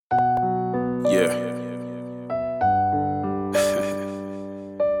Yeah.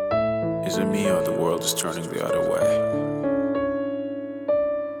 Is it me or the world is turning the other way?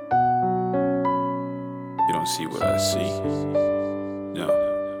 You don't see what I see? No.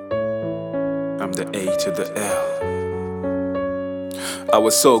 I'm the A to the L. I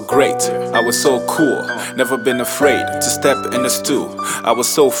was so great, I was so cool. Never been afraid to step in the stool. I was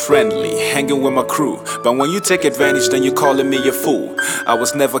so friendly, hanging with my crew. But when you take advantage, then you're calling me a fool. I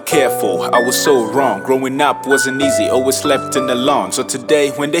was never careful, I was so wrong. Growing up wasn't easy, always slept in the lawn. So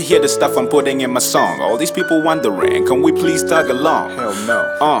today, when they hear the stuff I'm putting in my song, all these people wondering, can we please tag along? Hell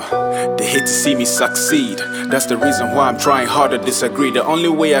no. They hate to see me succeed. That's the reason why I'm trying hard to disagree. The only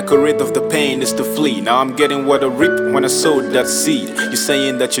way I could rid of the pain is to flee. Now I'm getting what I reap when I sowed that seed. You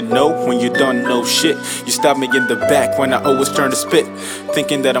saying that you know when you don't know shit. You stab me in the back when I always turn to spit.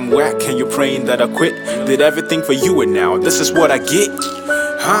 Thinking that I'm whack and you're praying that I quit. Did everything for you and now this is what I get.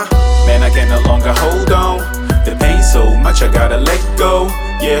 Huh? Man, I can no longer hold on. The pain so much I gotta let go.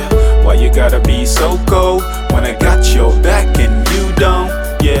 Yeah, why you gotta be so cold when I got your back and you don't?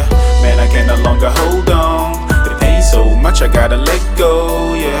 Yeah, man, I can no longer hold on. The pain so much I gotta let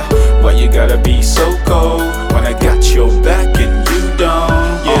go. Yeah, why you gotta be so cold when I got your back and you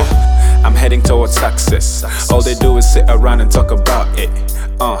don't? Yeah, I'm heading towards success. All they do is sit around and talk about it.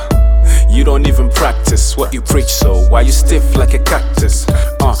 You don't even practice what you preach, so why you stiff like a cactus?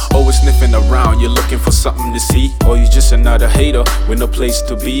 Always sniffing around, you're looking for something to see, or you just another hater with no place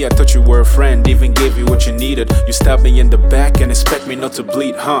to be. I thought you were a friend, even gave you what you needed. You stabbed me in the back and expect me not to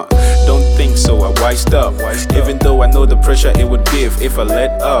bleed, huh? Don't think so, I wised up. Even though I know the pressure it would give if I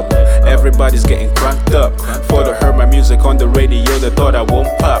let up. Everybody's getting cranked up. For to hear my music on the radio, they thought I won't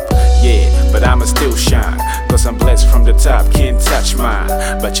pop. Yeah, but I'ma still shine, cause I'm blessed from the top, can't touch mine.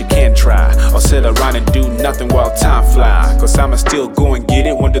 But you can try, or sit around and do nothing while time fly. Cause I'ma still go and get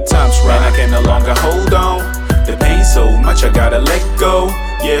it when the time's right. Man, I can no longer hold on. The pain so much I gotta let go.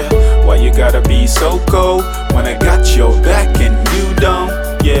 Yeah, why you gotta be so cold when I got your back and you don't?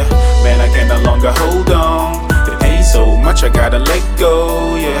 Yeah, man, I can no longer hold on. The pain so much I gotta let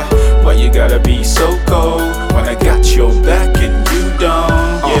go. Yeah, why you gotta be so cold when I got your back and you don't?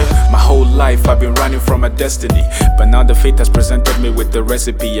 Yeah, my whole life I've been running from my destiny, but now the fate has presented me with the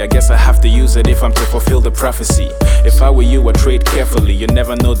recipe. I guess I have to use it if I'm to fulfill the prophecy. If I were you, I'd trade carefully. You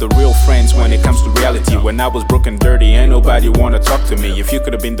never know the real friends when it comes to reality. When I was broken dirty, ain't nobody wanna talk to me. If you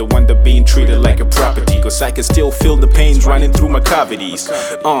could've been the one that being treated like a property, cause I can still feel the pains running through my cavities.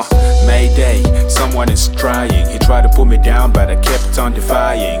 Mayday, someone is trying. He tried to put me down, but I kept on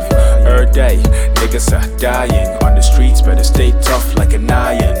defying. Every day, niggas are dying on the streets, better stay tough like an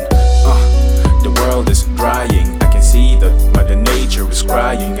iron. The world is drying, I can see that Mother Nature is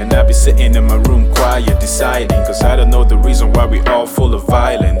crying. And I be sitting in my room quiet, deciding, cause I don't know the reason why we all full of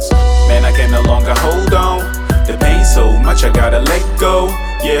violence. Man, I can no longer hold on. The pain so much I gotta let go.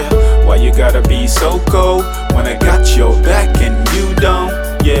 Yeah, why you gotta be so cold when I got your back and you don't?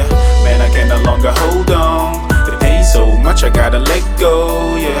 Yeah, man, I can no longer hold on. The pain so much I gotta let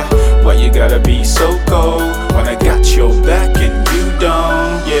go. Yeah, why you gotta be so cold when I got your back